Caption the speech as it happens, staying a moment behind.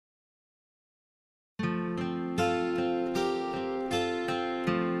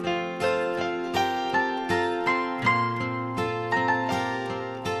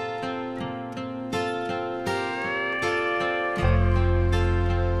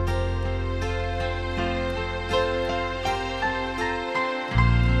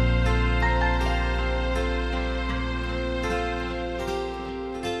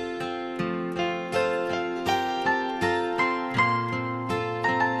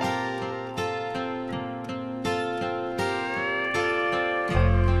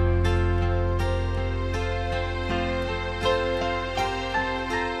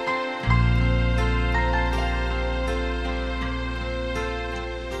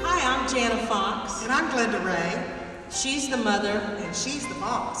Jana Fox. And I'm Glenda Ray. She's the mother. And she's the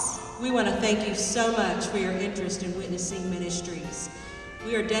boss. We want to thank you so much for your interest in Witnessing Ministries.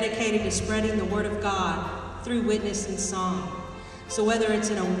 We are dedicated to spreading the Word of God through witness and song. So whether it's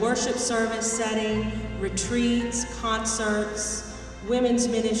in a worship service setting, retreats, concerts, women's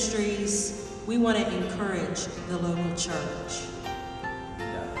ministries, we want to encourage the local church.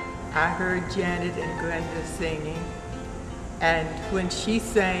 I heard Janet and Glenda singing, and when she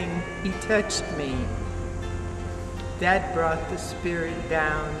sang, "He Touched Me," that brought the spirit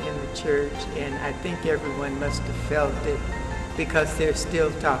down in the church, and I think everyone must have felt it because they're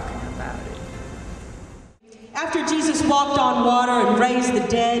still talking about it. After Jesus walked on water and raised the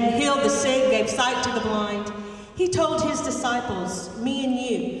dead, healed the sick, gave sight to the blind, he told his disciples, me and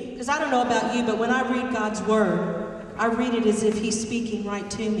you, because I don't know about you, but when I read God's word, I read it as if he's speaking right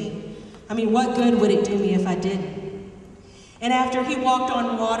to me. I mean, what good would it do me if I didn't? And after he walked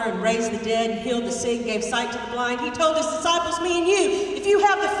on water and raised the dead, healed the sick, gave sight to the blind, he told his disciples, me and you, if you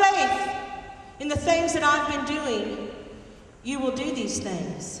have the faith in the things that I've been doing, you will do these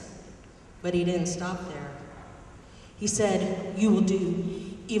things. But he didn't stop there. He said, you will do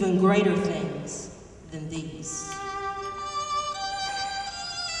even greater things than these.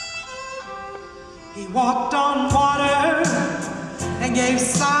 He walked on water and gave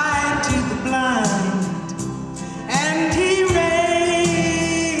sight to the blind.